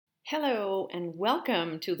Hello, and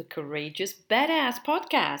welcome to the Courageous Badass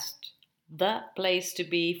podcast, the place to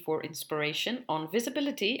be for inspiration on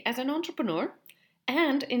visibility as an entrepreneur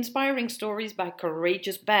and inspiring stories by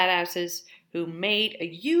courageous badasses who made a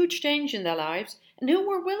huge change in their lives and who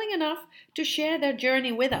were willing enough to share their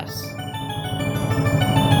journey with us.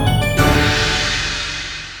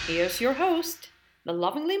 Here's your host, the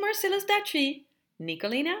lovingly merciless Dutchie,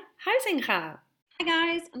 Nicolina Huizinga. Hi,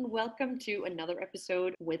 guys, and welcome to another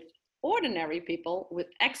episode with ordinary people with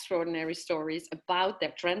extraordinary stories about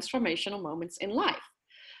their transformational moments in life.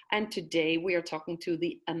 And today we are talking to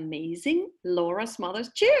the amazing Laura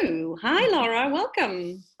Smothers-Chu. Hi, Laura,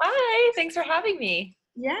 welcome. Hi, thanks for having me.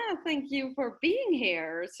 Yeah, thank you for being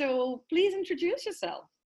here. So please introduce yourself.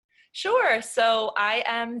 Sure. So I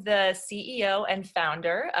am the CEO and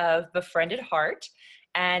founder of Befriended Heart,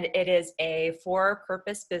 and it is a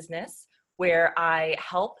for-purpose business where I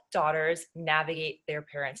help daughters navigate their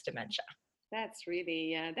parents' dementia. That's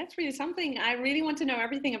really something. I really want to know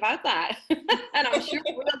everything about that. And I'm sure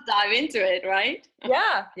we'll dive into it, right?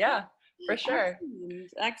 Yeah, for sure.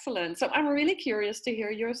 Excellent. So I'm really curious to hear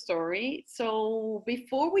your story. So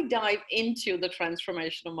before we dive into the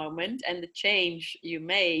transformational moment and the change you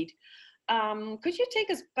made, could you take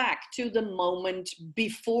us back to the moment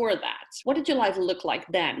before that? What did your life look like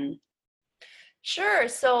then? Sure.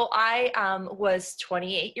 So I was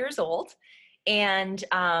 28 years old, and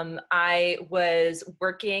I was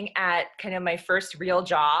working at kind of my first real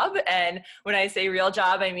job. And when I say real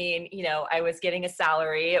job, I mean, I was getting a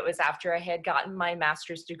salary. It was after I had gotten my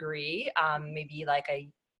master's degree, maybe like a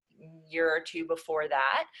year or two before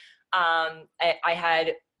that. I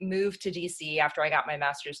had moved to DC after I got my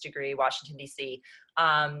master's degree, Washington, DC.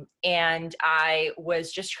 And I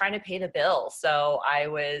was just trying to pay the bill. So I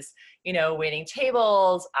was, waiting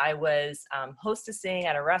tables. I was hostessing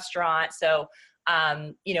at a restaurant. So,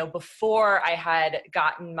 before I had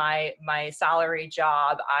gotten my salary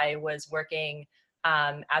job, I was working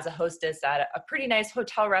as a hostess at a pretty nice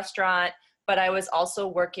hotel restaurant. But I was also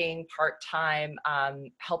working part-time,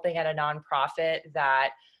 helping at a nonprofit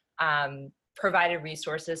that provided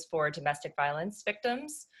resources for domestic violence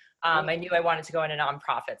victims. I knew I wanted to go into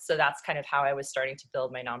nonprofits. So that's kind of how I was starting to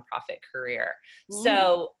build my nonprofit career.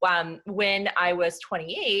 So when I was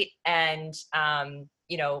 28 and,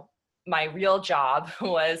 my real job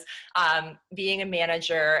was being a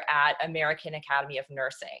manager at American Academy of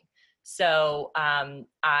Nursing. So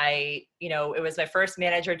it was my first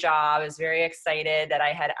manager job. I was very excited that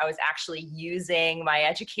I was actually using my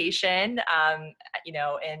education,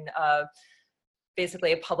 in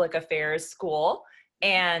basically a public affairs school.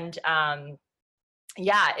 And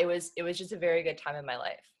it was just a very good time in my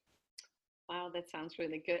life. Wow, that sounds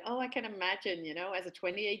really good. Oh, I can imagine, as a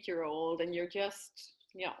 28-year-old and you're just,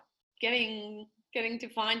 getting to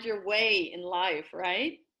find your way in life,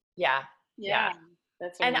 right? Yeah.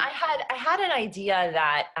 That's And amazing. I had an idea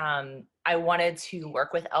that I wanted to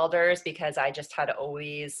work with elders because I just had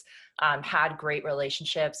always had great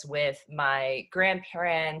relationships with my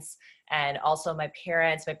grandparents and also my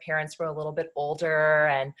parents. My parents were a little bit older,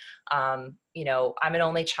 and I'm an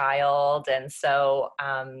only child, and so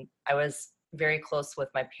I was very close with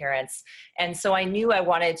my parents. And so I knew I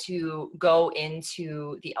wanted to go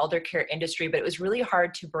into the elder care industry, but it was really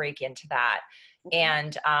hard to break into that.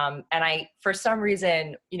 And I, for some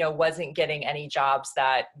reason, wasn't getting any jobs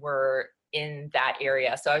that were in that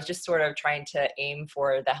area. So I was just sort of trying to aim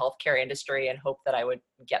for the healthcare industry and hope that I would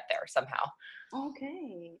get there somehow.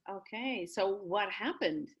 Okay. So what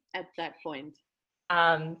happened at that point?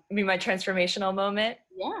 I mean, my transformational moment.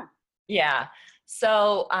 Yeah. Yeah.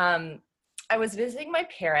 So I was visiting my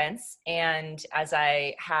parents, and as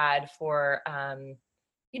I had for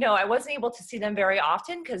I wasn't able to see them very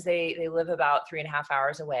often because they live about 3.5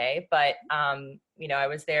 hours away. But, I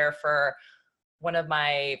was there for one of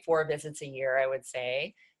my 4 visits a year, I would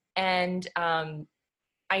say. And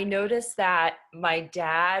I noticed that my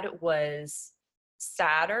dad was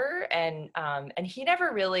sadder, and he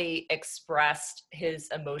never really expressed his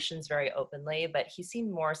emotions very openly, but he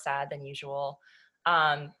seemed more sad than usual.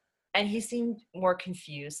 And he seemed more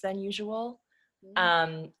confused than usual.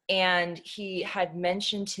 And he had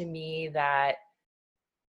mentioned to me that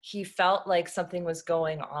he felt like something was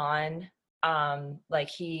going on, like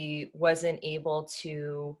he wasn't able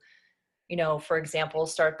to, for example,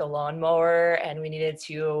 start the lawnmower, and we needed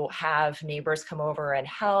to have neighbors come over and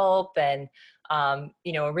help. And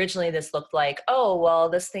originally this looked like, oh, well,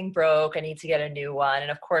 this thing broke, I need to get a new one. And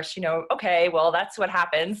of course, okay, well, that's what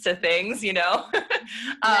happens to things. Yeah.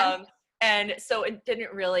 And so it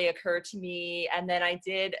didn't really occur to me. And then I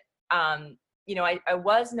did, I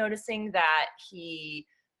was noticing that he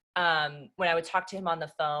when I would talk to him on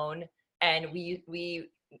the phone, and we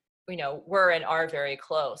were and are very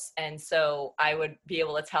close. And so I would be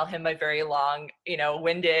able to tell him my very long,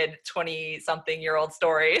 winded 20-something-year-old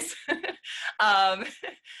stories. um,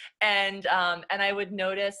 and I would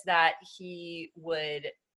notice that he would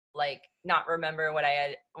like not remember what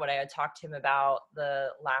I had talked to him about the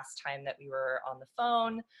last time that we were on the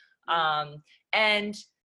phone. And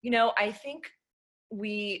I think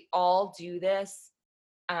we all do this,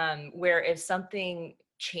 where if something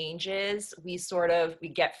changes, we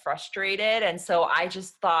get frustrated. And so I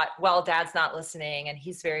just thought, well, dad's not listening and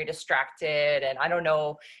he's very distracted. And I don't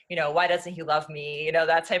know, why doesn't he love me?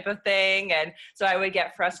 That type of thing. And so I would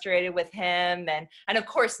get frustrated with him. And of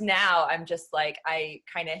course now I'm just like, I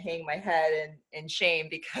kind of hang my head in shame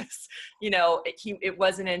because, it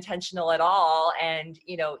wasn't intentional at all. And,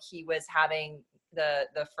 he was having the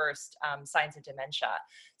first signs of dementia.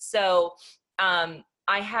 So,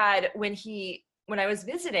 I had, when I was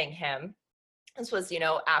visiting him, this was,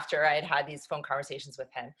 after I had these phone conversations with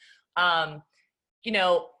him, I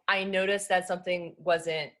noticed that something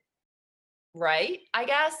wasn't right, I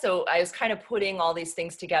guess. So I was kind of putting all these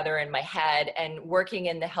things together in my head, and working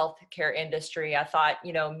in the healthcare industry, I thought,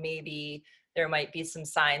 maybe there might be some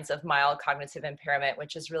signs of mild cognitive impairment,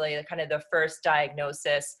 which is really kind of the first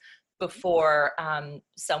diagnosis before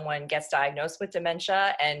someone gets diagnosed with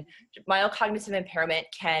dementia. And mild cognitive impairment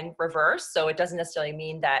can reverse. So it doesn't necessarily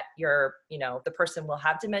mean that the person will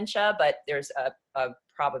have dementia, but there's a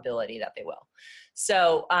probability that they will.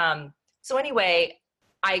 So, so anyway,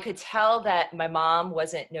 I could tell that my mom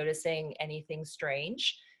wasn't noticing anything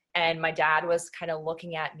strange. And my dad was kind of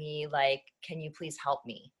looking at me like, can you please help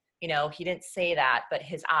me? He didn't say that, but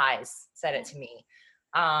his eyes said it to me.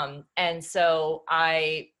 And so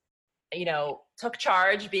I took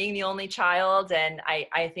charge, being the only child. And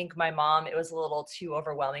I think my mom, it was a little too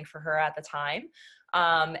overwhelming for her at the time.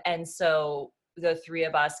 And so the three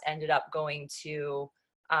of us ended up going to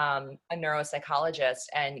a neuropsychologist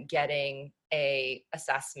and getting a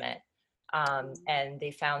assessment. And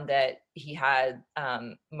they found that he had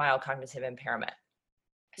mild cognitive impairment.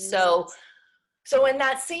 So in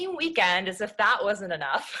that same weekend, as if that wasn't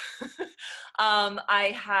enough,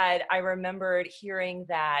 I remembered hearing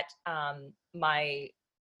that my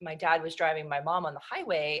dad was driving my mom on the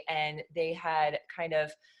highway, and they had kind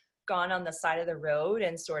of gone on the side of the road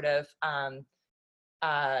and sort of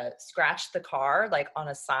scratched the car, like on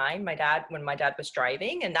a sign, when my dad was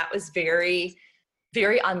driving. And that was very,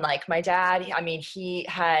 very unlike my dad. I mean, he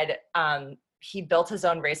built his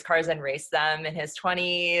own race cars and raced them in his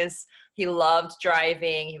 20s. He loved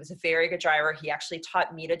driving. He was a very good driver. He actually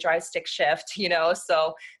taught me to drive stick shift,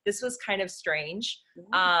 so this was kind of strange.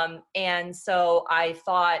 And so I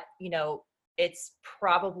thought, it's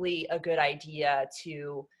probably a good idea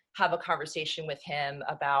to have a conversation with him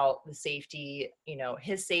about the safety,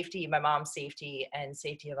 his safety, my mom's safety, and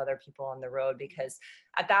safety of other people on the road, because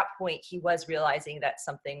at that point he was realizing that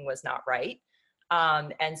something was not right.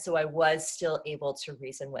 And so I was still able to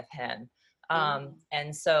reason with him.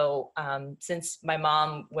 And so since my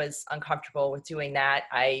mom was uncomfortable with doing that,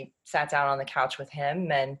 I sat down on the couch with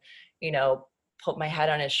him and, put my head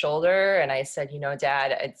on his shoulder. And I said,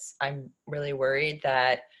 Dad, I'm really worried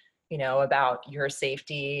that, about your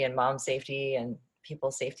safety and mom's safety and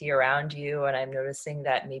people's safety around you. And I'm noticing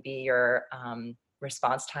that maybe your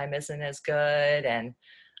response time isn't as good. And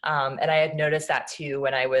I had noticed that too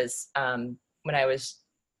when I was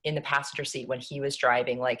in the passenger seat when he was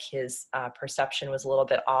driving, like his perception was a little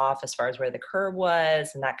bit off as far as where the curb was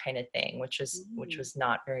and that kind of thing, which was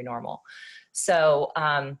not very normal. So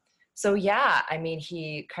yeah, I mean,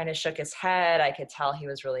 he kind of shook his head. I could tell he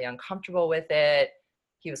was really uncomfortable with it.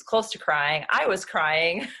 He was close to crying. I was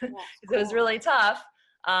crying because it was really tough.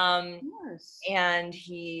 And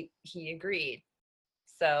he agreed.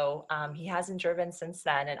 So he hasn't driven since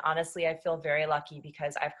then. And honestly, I feel very lucky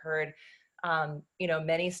because I've heard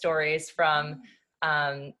many stories from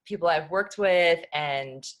people I've worked with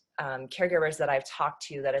and caregivers that I've talked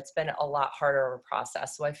to that it's been a lot harder of a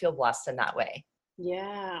process. So I feel blessed in that way.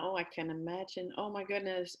 Yeah. Oh, I can imagine. Oh my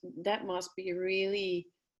goodness. That must be really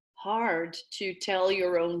hard to tell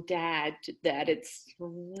your own dad that it's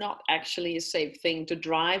not actually a safe thing to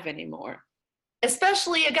drive anymore.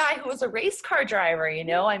 Especially a guy who was a race car driver,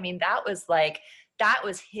 I mean, that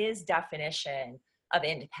was his definition of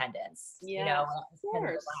independence. Yeah, That was kind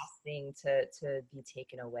of the last thing to be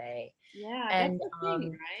taken away. Yeah, And that's the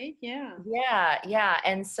thing, right? Yeah. yeah.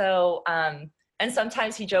 And so And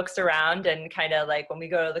sometimes he jokes around and kind of like when we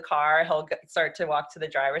go to the car, he'll start to walk to the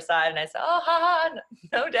driver's side and I say, oh, haha,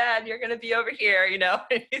 no, Dad, you're going to be over here,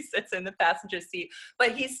 and he sits in the passenger seat.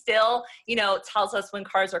 But he still, tells us when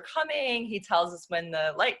cars are coming. He tells us when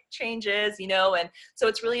the light changes, and so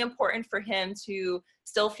it's really important for him to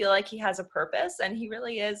still feel like he has a purpose, and he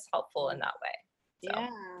really is helpful in that way. So. Yeah,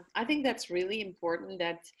 I think that's really important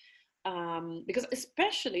that because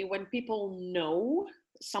especially when people know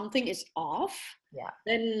something is off, Yeah.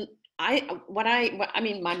 then I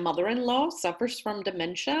mean, my mother-in-law suffers from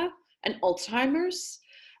dementia and Alzheimer's,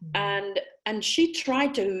 Mhm. and she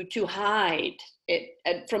tried to hide it,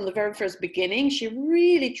 and from the very first beginning. She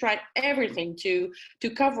really tried everything to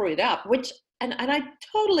cover it up, which and I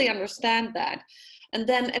totally understand that. And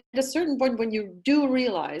then at a certain point, when you do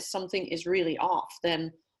realize something is really off,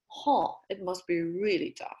 then it must be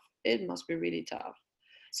really tough. It must be really tough.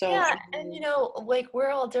 So, Yeah, and like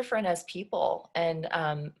we're all different as people, and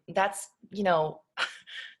that's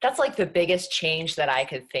that's like the biggest change that I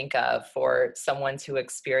could think of for someone to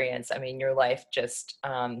experience. I mean, your life just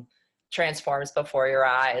transforms before your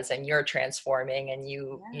eyes, and you're transforming, and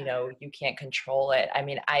yeah. you can't control it. I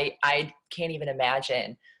mean, I can't even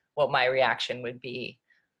imagine what my reaction would be.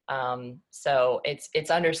 So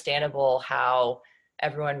it's understandable how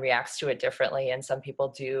everyone reacts to it differently, and some people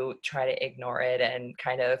do try to ignore it and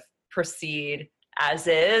kind of proceed as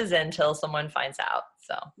is until someone finds out.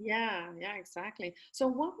 So Yeah, exactly. So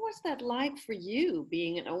what was that like for you,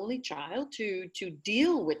 being an only child, to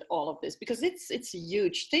deal with all of this? Because it's a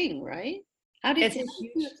huge thing, right? it's a How did you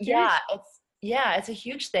huge, experience? it's a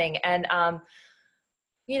huge thing. And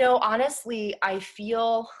honestly, I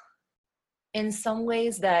feel in some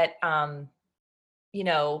ways that you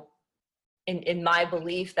know in my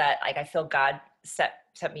belief that like I feel God set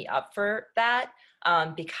me up for that,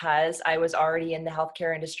 because I was already in the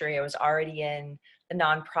healthcare industry. I was already in the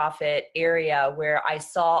nonprofit area where I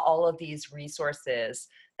saw all of these resources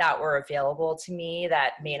that were available to me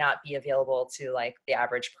that may not be available to like the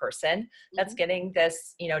average person that's Mhm. getting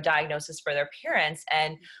this diagnosis for their parents.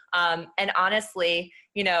 And honestly,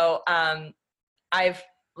 I've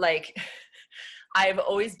like I've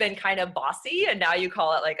always been kind of bossy, and now you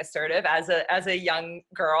call it like assertive as a young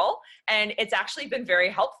girl, and it's actually been very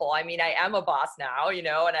helpful. I mean, I am a boss now, and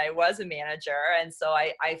I was a manager, and so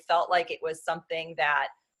I felt like it was something that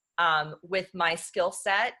with my skill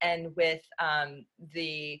set and with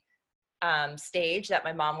the stage that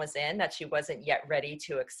my mom was in, that she wasn't yet ready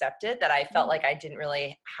to accept it, that I felt Mm. like I didn't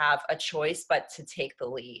really have a choice but to take the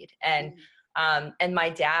lead. Yeah. And my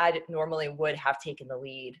dad normally would have taken the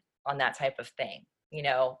lead on that type of thing,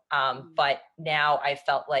 Mm. but now I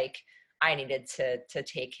felt like I needed to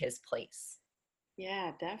take his place.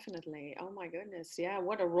 Yeah, definitely. Oh my goodness. Yeah,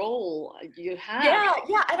 what a role you have, Yeah,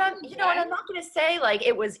 and and right? I'm not going to say like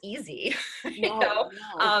it was easy. No,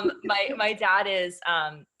 no. My dad is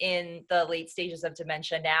in the late stages of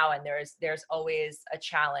dementia now, and there's always a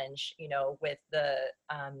challenge, with the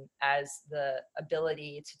as the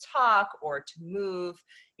ability to talk or to move,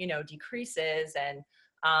 decreases, and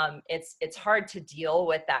it's hard to deal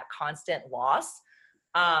with that constant loss.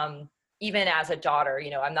 Um, Even as a daughter,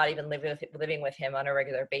 I'm not even living with him on a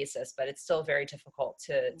regular basis, but it's still very difficult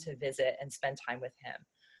to visit and spend time with him.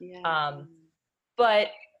 Yeah. Um, but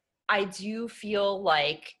I do feel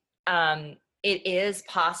like it is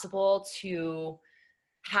possible to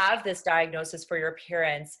have this diagnosis for your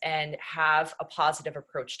parents and have a positive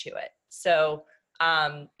approach to it. So,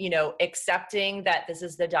 accepting that this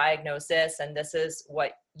is the diagnosis and this is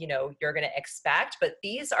what, you're going to expect, but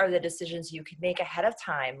these are the decisions you could make ahead of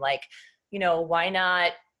time. Like, why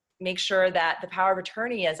not make sure that the power of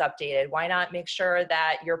attorney is updated? Why not make sure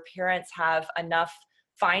that your parents have enough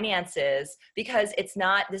finances? Because it's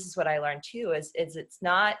not, this is what I learned too, is it's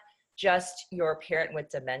not just your parent with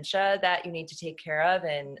dementia that you need to take care of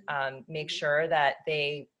and make Mhm. sure that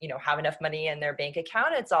they have enough money in their bank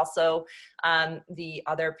account. It's also the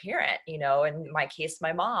other parent, in my case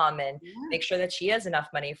my mom, and Yeah. make sure that she has enough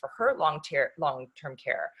money for her long-term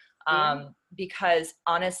care, Yeah. because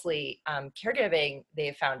honestly, caregiving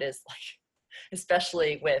they've found is like,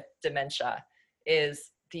 especially with dementia,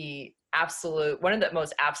 is the absolute one of the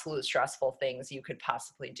most absolute stressful things you could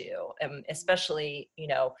possibly do, especially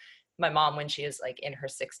my mom when she is like in her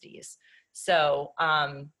 60s. So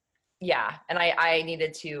yeah, and I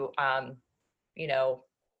needed to you know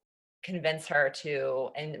convince her to,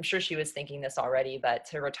 and I'm sure she was thinking this already, but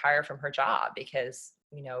to retire from her job because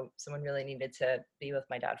someone really needed to be with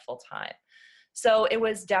my dad full time. So it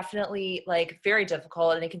was definitely like very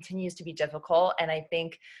difficult, and it continues to be difficult. And I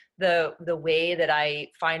think the way that I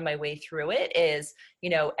find my way through it is,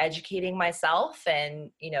 educating myself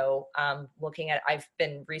and, I've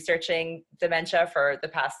been researching dementia for the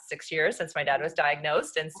past 6 years since my dad was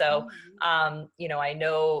diagnosed. And so, I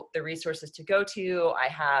know the resources to go to.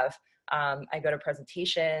 I go to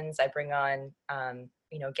presentations, I bring on,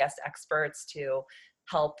 guest experts to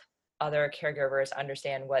help other caregivers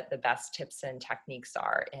understand what the best tips and techniques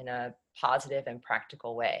are in a positive and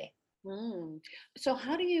practical way. Mm. So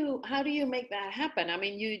how do you make that happen? I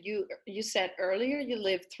mean, you said earlier you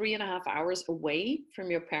live 3.5 hours away from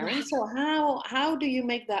your Yeah. parents. So how do you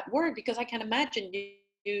make that work? Because I can imagine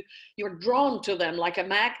you're drawn to them like a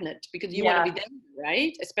magnet because you want to be Yeah. there,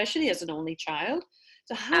 right? Especially as an only child.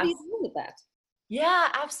 So how do you deal with that? Yeah,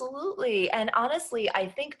 absolutely. And honestly, I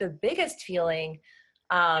think the biggest feeling,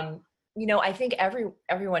 um, I think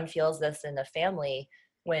everyone feels this in the family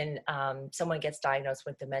when someone gets diagnosed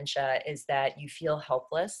with dementia, is that you feel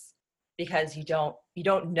helpless because you don't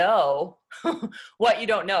know what you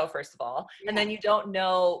don't know, first of all, and Yeah, then you don't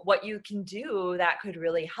know what you can do that could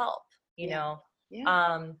really help, you yeah, know. yeah.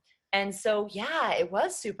 Um, and so yeah, it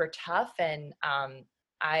was super tough, and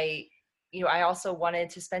I I also wanted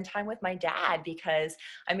to spend time with my dad because,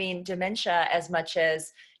 I mean, dementia, as much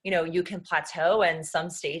as, you can plateau, and some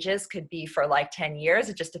stages could be for like 10 years.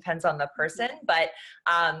 It just depends on the person. But,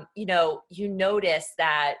 you notice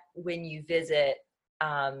that when you visit,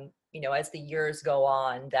 as the years go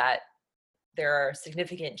on, that there are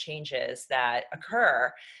significant changes that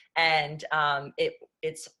occur. And it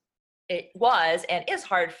was and is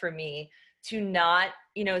hard for me to not,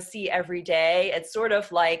 see every day. It's sort of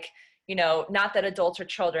like, not that adults are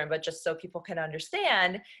children, but just so people can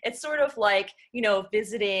understand, it's sort of like,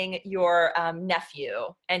 visiting your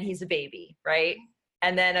nephew and he's a baby, right?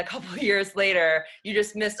 And then a couple of years later, you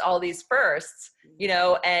just missed all these firsts,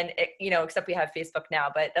 and except we have Facebook now,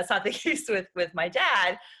 but that's not the case with my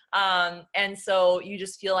dad. And so you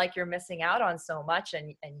just feel like you're missing out on so much, and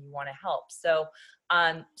you want to help. So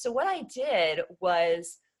what I did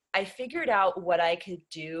was I figured out what I could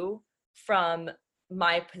do from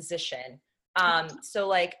my position. So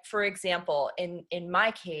like, for example, in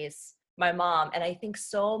my case, my mom, and I think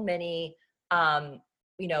so many,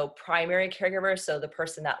 primary caregivers, so the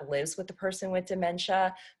person that lives with the person with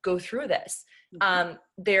dementia, go through this. Mhm.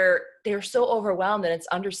 They're so overwhelmed, and it's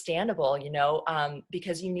understandable,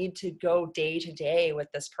 because you need to go day to day with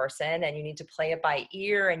this person, and you need to play it by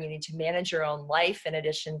ear, and you need to manage your own life in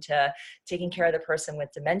addition to taking care of the person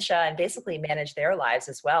with dementia, and basically manage their lives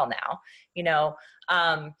as well now,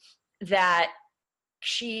 that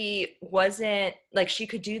she wasn't like, she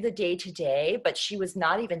could do the day to day, but she was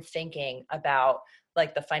not even thinking about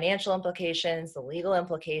like the financial implications, the legal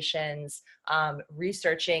implications,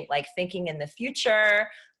 researching, like thinking in the future.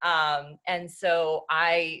 And so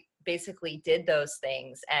I basically did those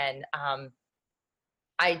things. And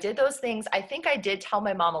I did those things. I think I did tell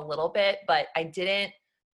my mom a little bit, but I didn't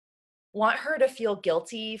want her to feel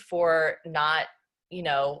guilty for not,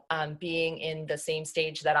 being in the same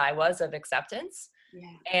stage that I was of acceptance. Yeah.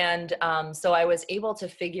 And so I was able to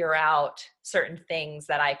figure out certain things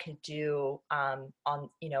that I could do,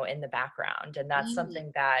 in the background. And that's Mm.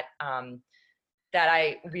 something that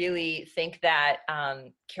I really think that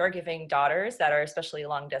caregiving daughters that are especially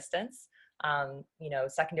long distance,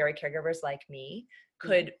 secondary caregivers like me Mhm.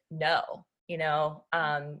 could know,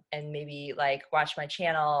 and maybe like watch my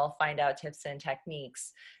channel, find out tips and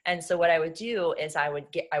techniques. And so what I would do is I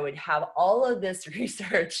would have all of this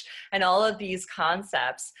research and all of these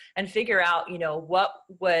concepts and figure out, what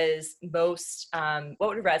was what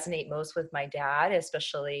would resonate most with my dad,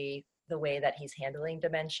 especially the way that he's handling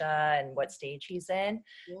dementia and what stage he's in,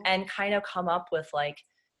 Yeah. and kind of come up with like,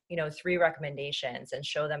 3 recommendations and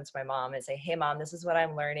show them to my mom and say, hey mom, this is what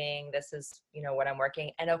I'm learning, this is, what I'm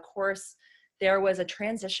working. And of course there was a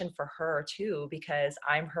transition for her too, because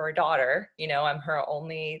I'm her daughter, I'm her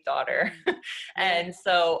only daughter. Yeah. And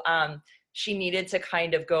so she needed to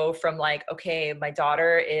kind of go from like, okay, my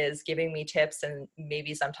daughter is giving me tips and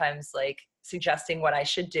maybe sometimes like suggesting what I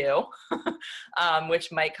should do,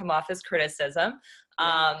 which might come off as criticism,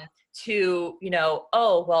 Yeah. to,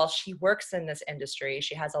 oh, well, she works in this industry.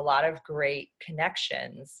 She has a lot of great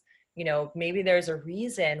connections. Maybe there's a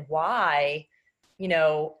reason why,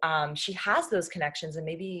 she has those connections, and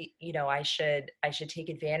maybe, I should take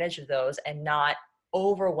advantage of those and not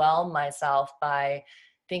overwhelm myself by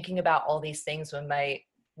thinking about all these things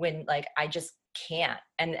when like I just can't.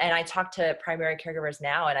 And I talk to primary caregivers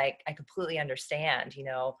now, and I completely understand,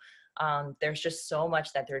 there's just so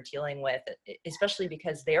much that they're dealing with, especially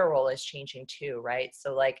because their role is changing too, right?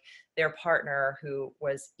 So like their partner who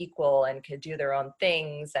was equal and could do their own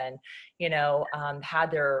things and,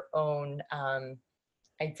 had their own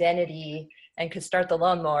identity and could start the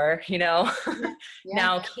lawnmower, Yeah.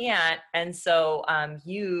 now can't. And so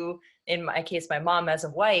in my case, my mom as a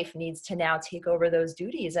wife needs to now take over those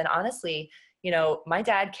duties. And honestly, my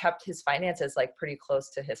dad kept his finances like pretty close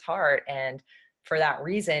to his heart. And for that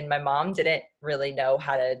reason, my mom didn't really know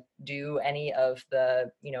how to do any of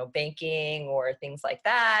the, banking or things like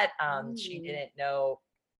that. She didn't know,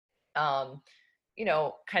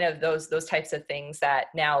 kind of those types of things that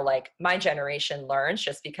now like my generation learns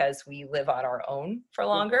just because we live on our own for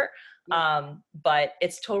longer. But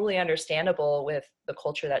it's totally understandable with the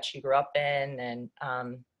culture that she grew up in. And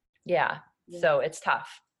so it's tough.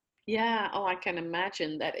 Yeah. Oh, I can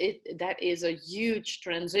imagine that is a huge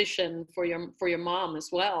transition for your mom as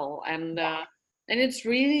well. And it's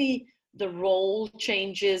really the role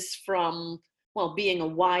changes from, well, being a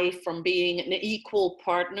wife, from being an equal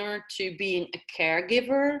partner to being a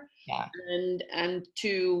caregiver. Yeah. And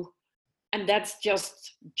that's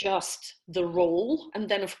just the role. And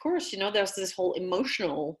then of course, there's this whole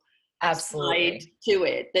emotional Absolutely side to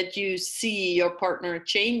it, that you see your partner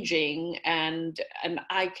changing, and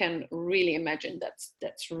I can really imagine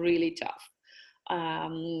that's really tough.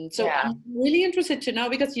 So Yeah. I'm really interested to know,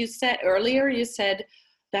 because you said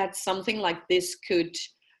that something like this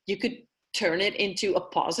you could turn it into a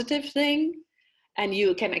positive thing, and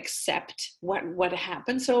you can accept what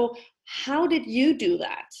happened. So how did you do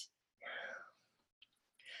that?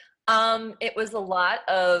 It was a lot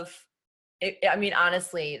of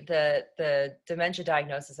honestly, the dementia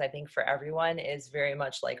diagnosis, I think for everyone is very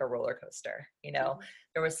much like a roller coaster. There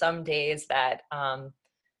were some days that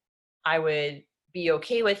I would be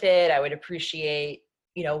okay with it. I would appreciate,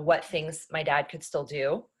 what things my dad could still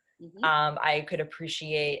do. I could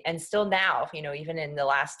appreciate, and still now, even in the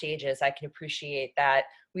last stages, I can appreciate that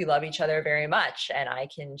we love each other very much, and I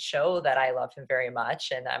can show that I love him very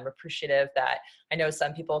much. And I'm appreciative that I know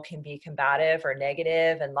some people can be combative or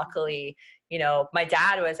negative. And luckily, my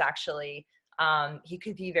dad was actually, he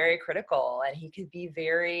could be very critical, and he could be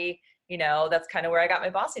very, that's kind of where I got my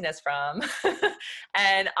bossiness from.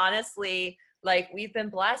 And honestly, like we've been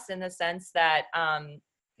blessed in the sense that, and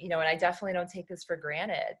I definitely don't take this for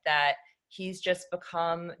granted, that he's just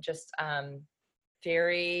become just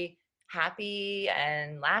very happy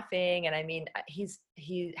and laughing. And I mean,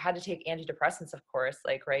 he had to take antidepressants, of course,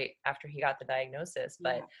 like right after he got the diagnosis.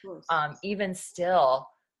 But even still,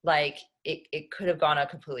 like it could have gone a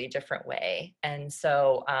completely different way. And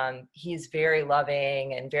so he's very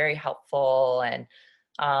loving and very helpful. And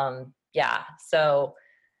so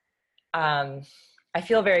I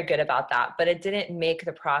feel very good about that, but it didn't make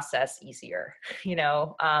the process easier,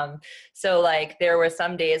 So like there were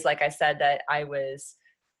some days, like I said, that I was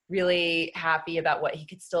really happy about what he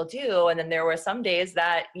could still do. And then there were some days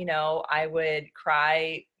that, I would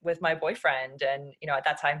cry with my boyfriend, and, at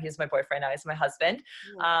that time he was my boyfriend, now he's my husband.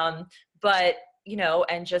 But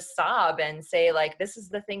and just sob and say like, this is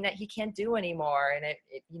the thing that he can't do anymore. And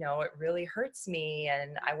it really hurts me,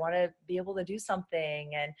 and I want to be able to do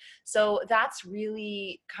something. And so that's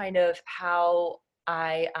really kind of how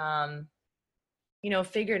I,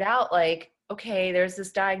 figured out like, okay, there's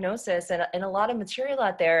this diagnosis, and a lot of material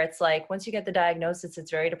out there. It's like, once you get the diagnosis,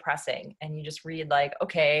 it's very depressing, and you just read like,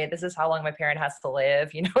 okay, this is how long my parent has to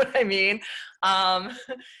live. You know what I mean? And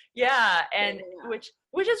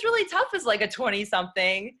which is really tough as like a 20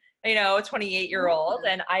 something, 28-year-old.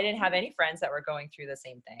 And I didn't have any friends that were going through the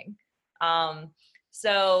same thing.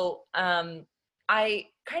 I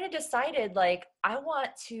kind of decided like, I want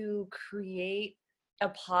to create a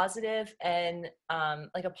positive and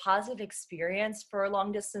like a positive experience for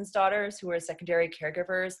long distance daughters who are secondary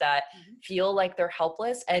caregivers that feel like they're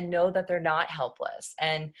helpless, and know that they're not helpless,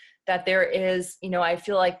 and that there is, I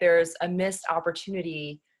feel like there's a missed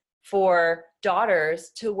opportunity for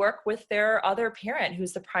daughters to work with their other parent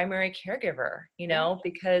who's the primary caregiver,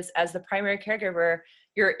 because as the primary caregiver,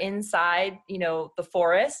 you're inside, the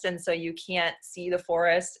forest. And so you can't see the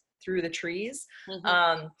forest through the trees.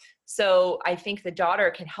 So I think the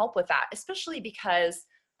daughter can help with that, especially because,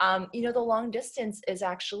 the long distance is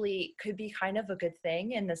actually could be kind of a good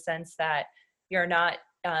thing in the sense that you're not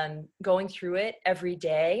going through it every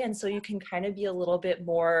day. And so you can kind of be a little bit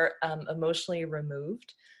more emotionally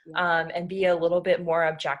removed, and be a little bit more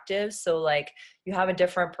objective. So like you have a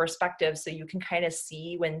different perspective, so you can kind of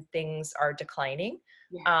see when things are declining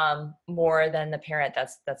more than the parent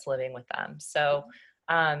that's living with them. So,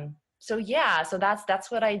 so that's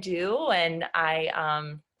what I do. And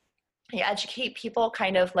educate people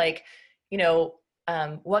kind of like, you know,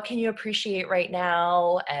 what can you appreciate right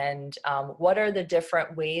now? And what are the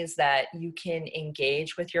different ways that you can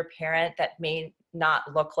engage with your parent that may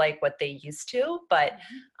not look like what they used to, but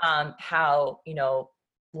how, you know,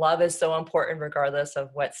 love is so important regardless of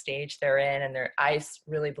what stage they're in. And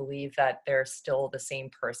really believe that they're still the same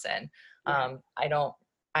person. Yeah. I don't,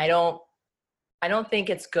 I don't I don't think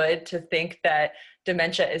it's good to think that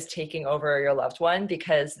dementia is taking over your loved one,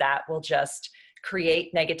 because that will just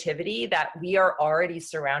create negativity that we are already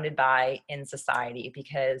surrounded by in society,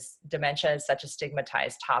 because dementia is such a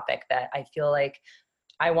stigmatized topic that I feel like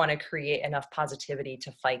I want to create enough positivity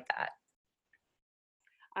to fight that.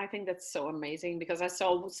 I think that's so amazing because I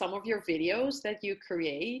saw some of your videos that you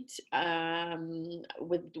create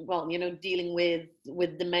with, well, dealing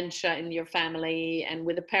with dementia in your family and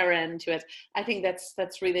with a parent who has. I think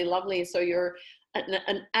that's really lovely. So you're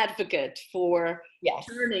an advocate for Yes.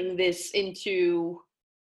 turning this into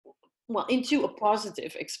a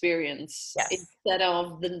positive experience Yes. instead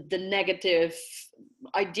of the negative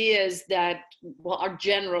ideas that are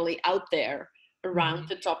generally out there around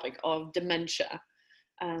the topic of dementia.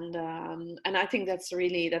 And I think that's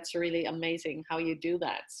really amazing how you do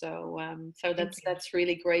that. So that's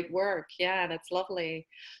really great work. Yeah, that's lovely.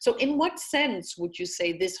 So in what sense would you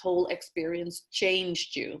say this whole experience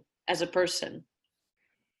changed you as a person?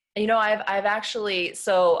 You know, I've actually,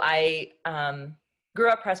 so I grew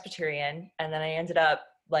up Presbyterian, and then I ended up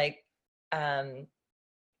like um,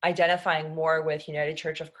 identifying more with United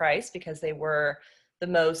Church of Christ because they were the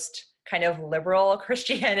most kind of liberal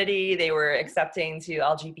Christianity. They were accepting to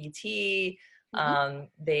LGBT. Mm-hmm.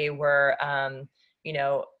 They were, you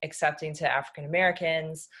know, accepting to African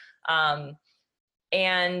Americans. Um,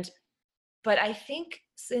 and, but I think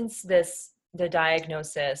since the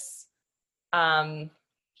diagnosis, um,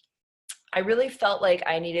 I really felt like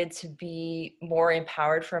I needed to be more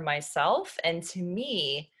empowered for myself. And to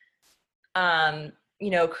me, you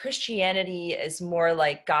know, Christianity is more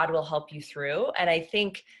like God will help you through. And I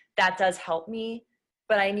think that does help me,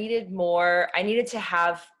 but I needed to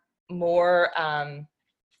have more,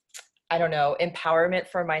 I don't know, empowerment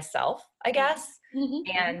for myself, I guess.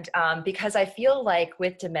 Mm-hmm. And because I feel like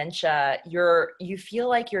with dementia, you feel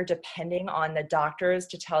like you're depending on the doctors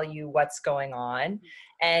to tell you what's going on.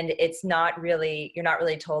 And you're not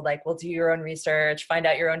really told like, well, do your own research, find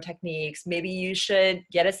out your own techniques. Maybe you should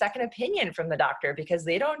get a second opinion from the doctor because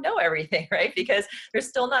they don't know everything, right? Because there's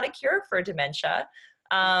still not a cure for dementia.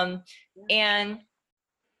 Um, and,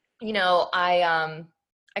 you know, I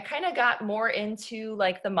kind of got more into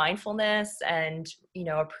like the mindfulness and, you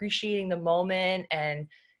know, appreciating the moment. And,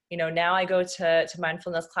 you know, now I go to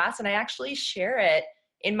mindfulness class and I actually share it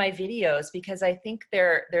in my videos because I think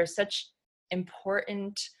they're such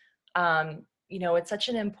important, you know, it's such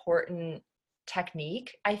an important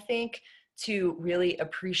technique, I think, to really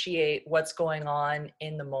appreciate what's going on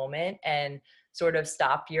in the moment and sort of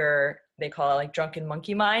stop they call it like drunken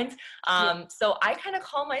monkey mind. Yeah. So I kind of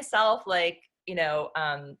call myself like, you know,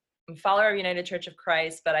 I'm a follower of United Church of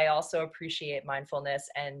Christ, but I also appreciate mindfulness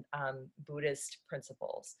and Buddhist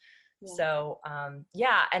principles. Yeah. So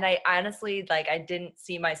yeah, and I honestly, like, I didn't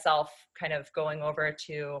see myself kind of going over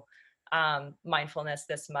to mindfulness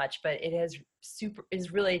this much, but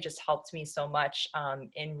is really just helped me so much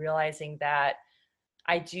in realizing that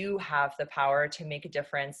I do have the power to make a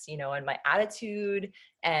difference, you know, in my attitude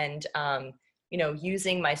and, you know,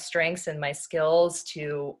 using my strengths and my skills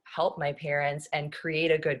to help my parents and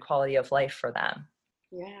create a good quality of life for them.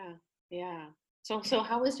 Yeah. Yeah. So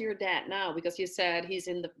how is your dad now? Because you said he's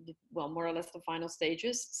in well, more or less the final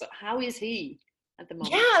stages. So how is he at the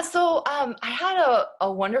moment? Yeah, so I had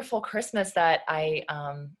a wonderful Christmas that I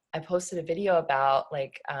posted a video about,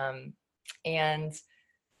 like, and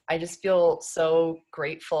I just feel so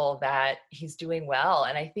grateful that he's doing well.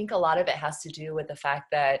 And I think a lot of it has to do with the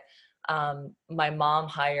fact that my mom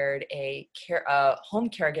hired a home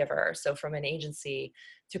caregiver, so from an agency,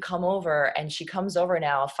 to come over, and she comes over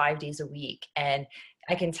now 5 days a week. And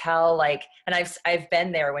I can tell, like, and I've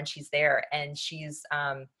been there when she's there, and she's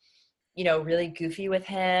you know, really goofy with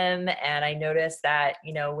him. And I noticed that,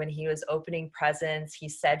 you know, when he was opening presents, he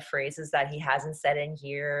said phrases that he hasn't said in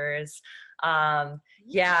years.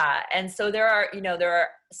 Yeah. And so there are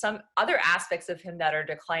some other aspects of him that are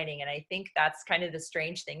declining. And I think that's kind of the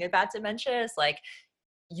strange thing about dementia is like,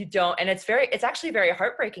 you don't, and it's actually very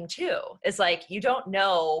heartbreaking too. It's like, you don't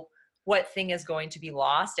know what thing is going to be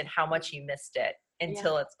lost and how much you missed it Yeah.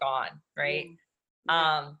 until it's gone. Yeah. Right.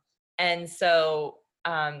 Yeah. And so,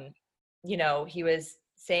 you know, he was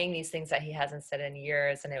saying these things that he hasn't said in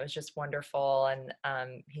years, and it was just wonderful. And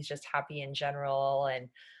he's just happy in general. And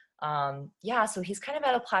yeah, so he's kind of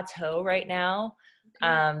at a plateau right now.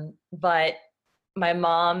 Okay. But my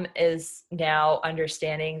mom is now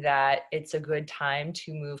understanding that it's a good time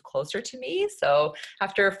to move closer to me. So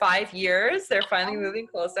after 5 years, they're finally moving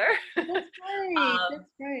closer. That's great. um, That's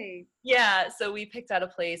great. yeah, so we picked out a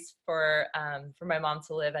place for my mom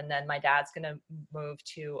to live, and then my dad's gonna move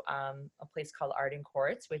to a place called Arden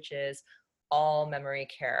Courts, which is all memory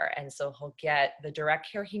care, and so he'll get the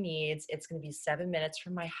direct care he needs. It's gonna be 7 minutes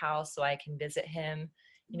from my house, so I can visit him,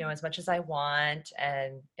 as much as I want,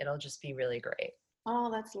 and it'll just be really great.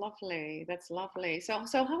 Oh, that's lovely. That's lovely. So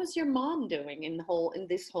how is your mom doing in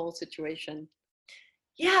this whole situation?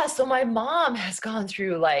 Yeah, so my mom has gone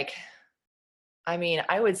through like, I mean,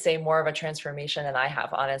 I would say more of a transformation than I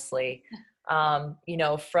have, honestly.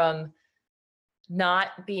 From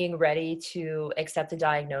not being ready to accept a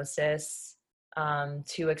diagnosis,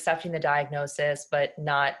 to accepting the diagnosis, but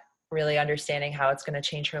not really understanding how it's going to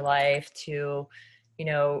change her life, to, you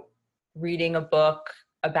know, reading a book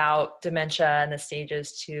about dementia and the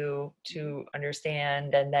stages to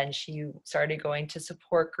understand. And then she started going to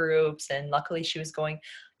support groups, and luckily she was going,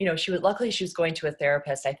 luckily she was going to a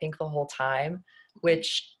therapist, I think, the whole time, Okay.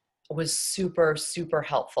 which was super, super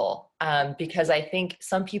helpful. Because I think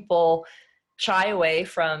some people shy away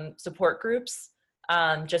from support groups,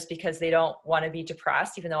 just because they don't want to be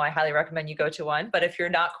depressed, even though I highly recommend you go to one. But if you're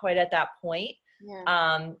not quite at that point, Yeah.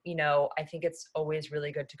 I think it's always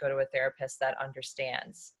really good to go to a therapist that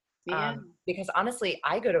understands. Yeah. Because honestly,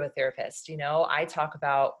 I go to a therapist, I talk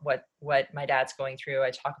about what my dad's going through.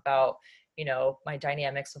 I talk about, my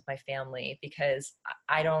dynamics with my family, because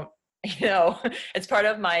I don't, it's part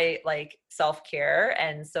of my like self-care.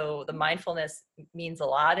 And so the mindfulness means a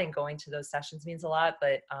lot, and going to those sessions means a lot,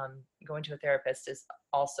 but going to a therapist is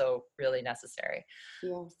also really necessary.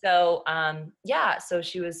 Yeah. So yeah, so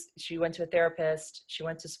she went to a therapist, she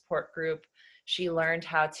went to support group, she learned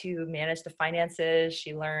how to manage the finances,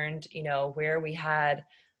 she learned, where we had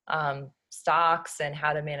stocks and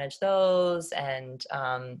how to manage those. And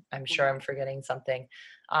I'm sure I'm forgetting something.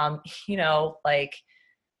 Like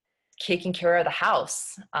taking care of the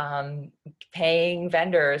house, paying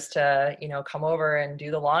vendors to, come over and do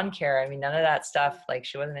the lawn care. I mean, none of that stuff, like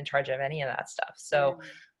she wasn't in charge of any of that stuff.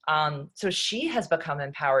 Yeah. So she has become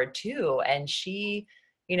empowered too. And she,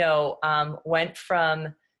 went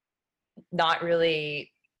from not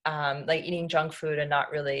really like eating junk food and not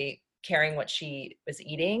really caring what she was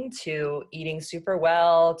eating, to eating super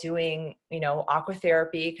well, doing, aqua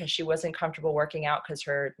therapy, because she wasn't comfortable working out because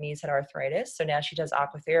her knees had arthritis. So now she does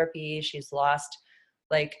aqua therapy. She's lost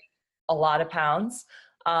like a lot of pounds.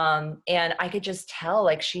 And I could just tell,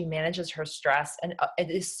 like, she manages her stress, and it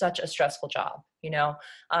is such a stressful job,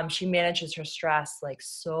 she manages her stress like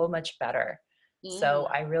so much better. So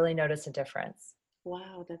Mm. I really notice a difference.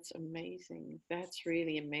 Wow, that's amazing. That's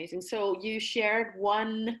really amazing. So you shared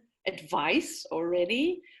one advice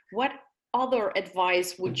already. What other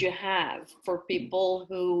advice would you have for people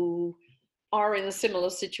who are in a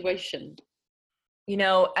similar situation?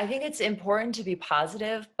 I think it's important to be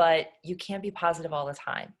positive, but you can't be positive all the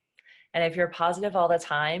time. And if you're positive all the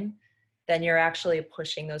time, then you're actually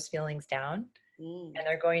pushing those feelings down, Mm. and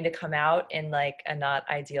they're going to come out in like a not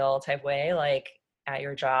ideal type way, like at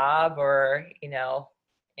your job, or, in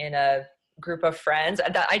a group of friends.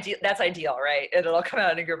 That's ideal, right? It'll come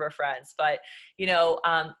out in a group of friends. But,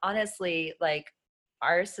 honestly, like,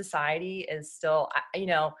 our society is still,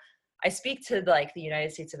 I speak to like the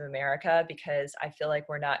United States of America, because I feel like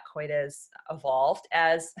we're not quite as evolved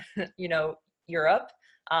as, Europe,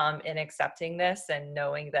 in accepting this and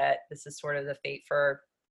knowing that this is sort of the fate for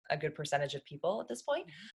a good percentage of people at this point.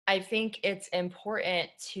 I think it's important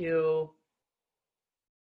to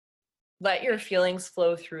let your feelings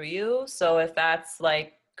flow through you. So if that's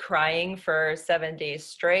like crying for 7 days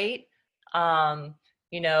straight,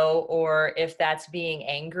 or if that's being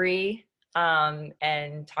angry,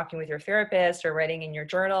 and talking with your therapist, or writing in your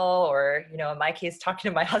journal, or, in my case,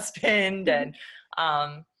 talking to my husband, and,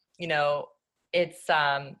 um, you know, it's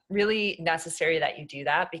really necessary that you do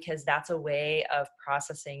that, because that's a way of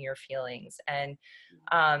processing your feelings. And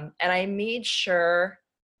I made sure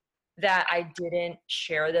that I didn't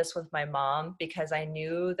share this with my mom, because I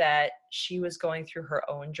knew that she was going through her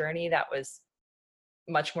own journey that was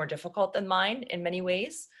much more difficult than mine in many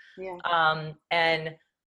ways. Yeah. And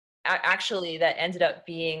actually, that ended up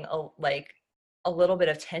being a little bit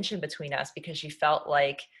of tension between us, because she felt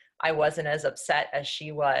like I wasn't as upset as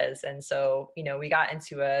she was. And so, we got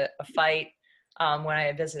into a fight when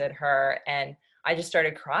I visited her, and I just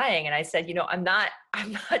started crying, and I said, I'm not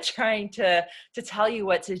trying to tell you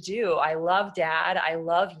what to do. I love Dad. I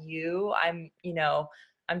love you.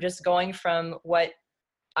 I'm just going from what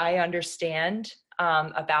I understand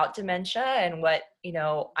about dementia and what,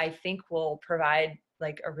 I think will provide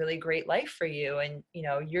like a really great life for you. And,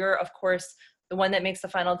 you're of course the one that makes the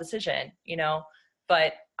final decision,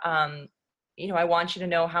 but, I want you to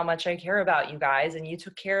know how much I care about you guys, and you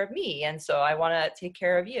took care of me. And so I want to take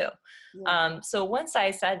care of you. Yeah. So once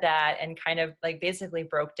I said that and kind of like basically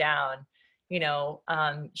broke down,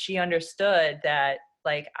 she understood that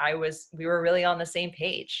like we were really on the same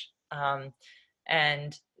page.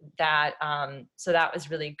 And that, so that was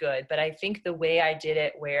really good. But I think the way I did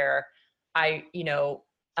it, where I,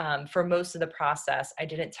 for most of the process, I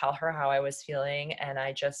didn't tell her how I was feeling, and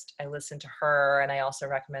I listened to her, and I also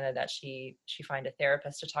recommended that she find a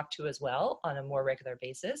therapist to talk to as well on a more regular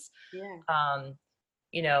basis. Yeah.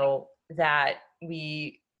 That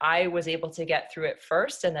I was able to get through it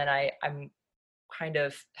first, and then I'm kind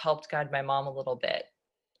of helped guide my mom a little bit.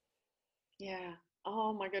 Yeah.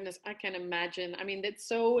 Oh my goodness, I can imagine. I mean, it's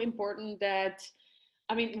so important that,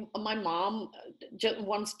 I mean, my mom just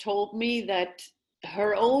once told me that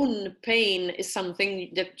her own pain is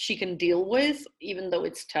something that she can deal with, even though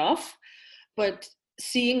it's tough. But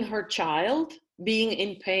seeing her child being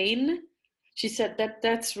in pain, she said that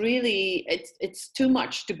that's really, it's too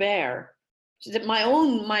much to bear. She said, my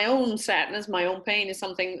own sadness, my own pain is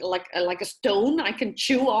something like a stone I can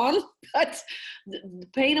chew on, but the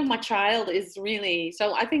pain of my child is really.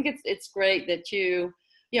 So I think it's great that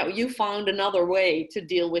you found another way to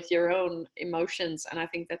deal with your own emotions, and I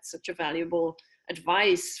think that's such a valuable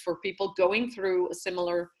advice for people going through a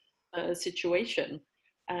similar situation.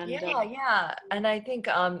 And Yeah. And I think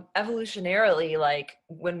evolutionarily, like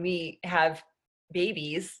when we have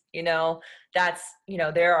babies, that's,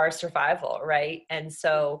 they're our survival, right? And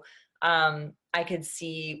so I could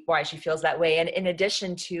see why she feels that way. And in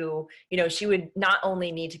addition to, she would not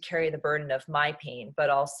only need to carry the burden of my pain, but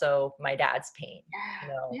also my dad's pain,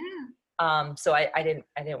 yeah, so I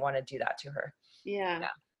didn't want to do that to her. yeah, Yeah.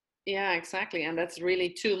 yeah, exactly. And that's really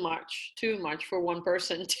too much for one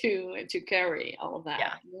person to carry all of that.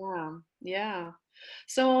 Yeah. Yeah, yeah.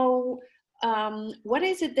 So, what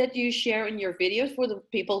is it that you share in your videos for the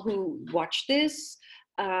people who watch this?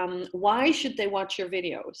 Why should they watch your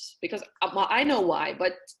videos? Because well, I know why,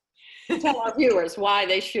 but tell our viewers why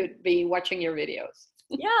they should be watching your videos.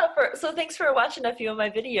 So thanks for watching a few of my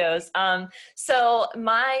videos. So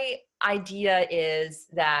my idea is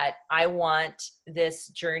that I want this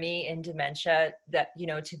journey in dementia that,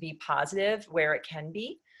 to be positive where it can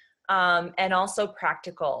be, and also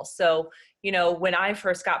practical. So, when I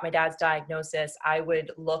first got my dad's diagnosis, I would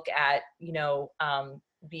look at,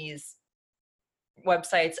 these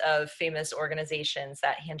websites of famous organizations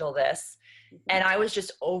that handle this. And I was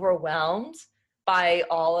just overwhelmed by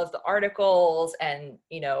all of the articles and,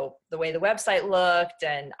 the way the website looked,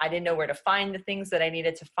 and I didn't know where to find the things that I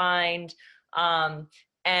needed to find.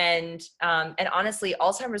 And honestly,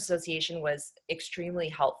 Alzheimer's Association was extremely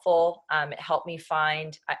helpful. It helped me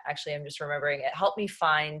find, actually, I'm just remembering, it helped me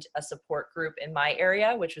find a support group in my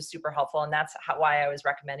area, which was super helpful. And that's why I was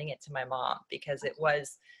recommending it to my mom, because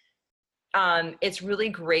it's really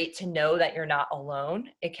great to know that you're not alone.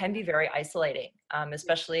 It can be very isolating,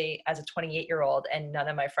 especially as a 28-year-old and none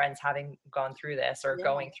of my friends having gone through this or Yeah.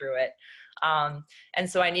 going through it. And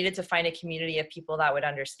so I needed to find a community of people that would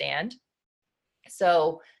understand.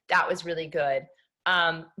 So that was really good.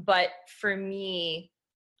 But for me,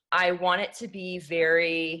 I want it to be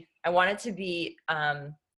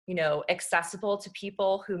accessible to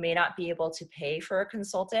people who may not be able to pay for a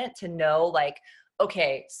consultant, to know like,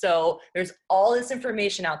 okay, so there's all this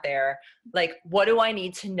information out there. Like, what do I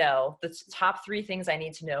need to know? The top 3 things I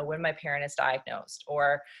need to know when my parent is diagnosed.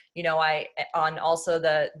 Or, on also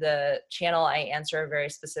the channel, I answer very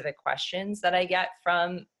specific questions that I get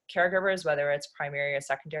from caregivers, whether it's primary or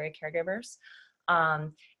secondary caregivers.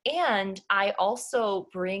 And I also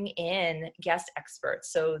bring in guest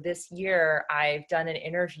experts. So this year I've done an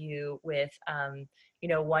interview with,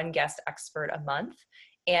 one guest expert a month.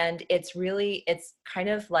 And it's kind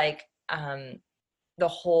of like the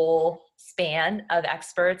whole span of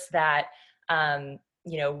experts that,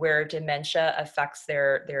 where dementia affects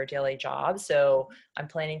their daily job. So I'm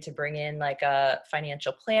planning to bring in like a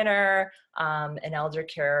financial planner, an elder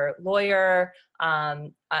care lawyer.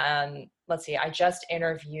 Let's see, I just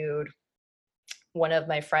interviewed one of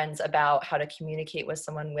my friends about how to communicate with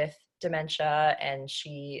someone with dementia, and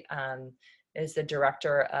she is the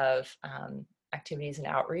director of activities and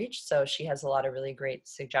outreach. So she has a lot of really great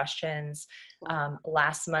suggestions.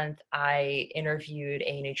 Last month, I interviewed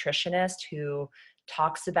a nutritionist who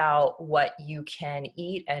talks about what you can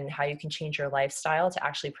eat and how you can change your lifestyle to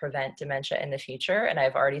actually prevent dementia in the future. And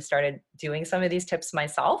I've already started doing some of these tips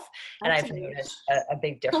myself, and I've Absolutely. noticed a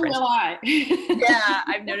big So difference. will I. Yeah,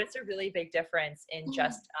 I've noticed a really big difference in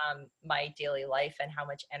just my daily life and how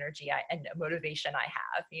much energy and motivation I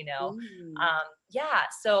have, Yeah,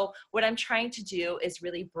 so what I'm trying to do is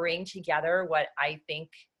really bring together what I think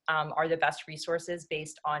are the best resources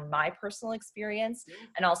based on my personal experience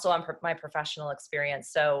and also on my professional experience.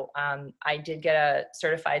 So I did get a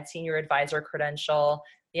certified senior advisor credential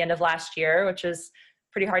the end of last year, which is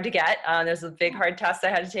pretty hard to get. There's a big hard test I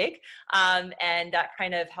had to take. And that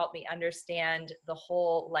kind of helped me understand the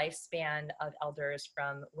whole lifespan of elders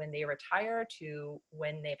from when they retire to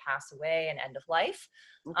when they pass away and end of life.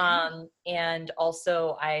 Okay. And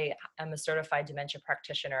also I am a certified dementia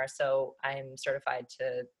practitioner. So I'm certified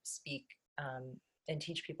to speak and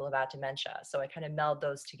teach people about dementia. So I kind of meld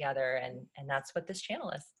those together, and that's what this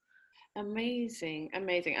channel is. Amazing. I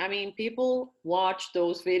mean, people watch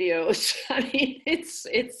those videos. I mean, it's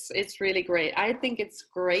really great. I think it's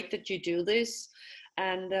great that you do this,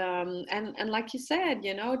 and like you said,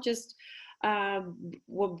 just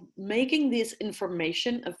we're making this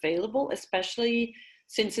information available, especially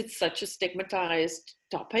since it's such a stigmatized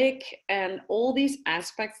topic, and all these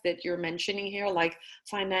aspects that you're mentioning here, like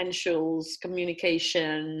financials,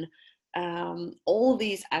 communication, all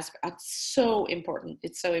these aspects are so important.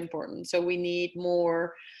 It's so important. So we need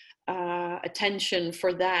more attention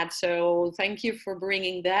for that. So thank you for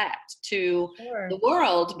bringing that to the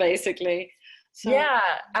world, basically. So, yeah,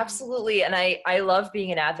 absolutely. And I love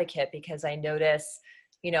being an advocate because I notice,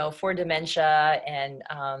 for dementia, and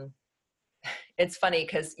it's funny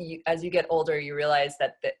because as you get older, you realize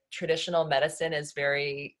that the traditional medicine is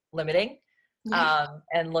very limiting.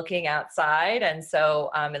 And looking outside. And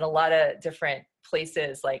so in a lot of different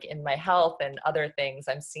places, like in my health and other things,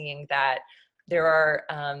 I'm seeing that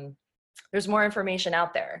there's more information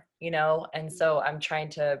out there, and so I'm trying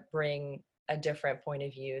to bring a different point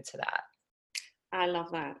of view to that. I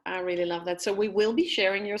love that. I really love that. So we will be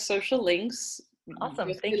sharing your social links.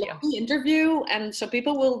 Awesome. Thank you. The interview, and so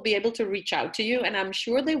people will be able to reach out to you, and I'm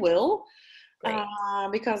sure they will.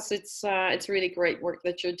 Because it's really great work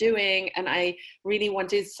that you're doing, and I really want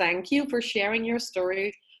to thank you for sharing your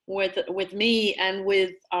story with me and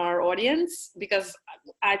with our audience, because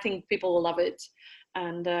I think people will love it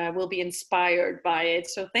and will be inspired by it.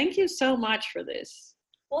 So thank you so much for this.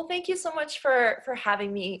 Well, thank you so much for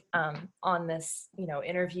having me on this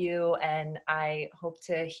interview, and I hope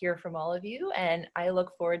to hear from all of you, and I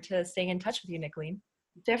look forward to staying in touch with you, Nicolene.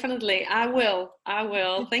 Definitely. I will.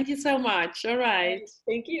 Thank you so much. All right.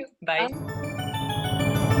 Thank you. Bye.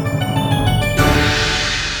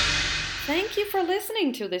 Thank you for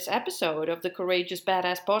listening to this episode of the Courageous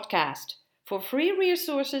Badass podcast. For free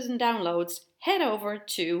resources and downloads, head over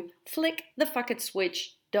to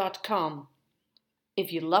flickthefuckitswitch.com.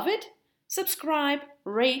 If you love it, subscribe,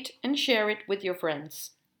 rate, and share it with your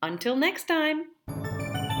friends. Until next time.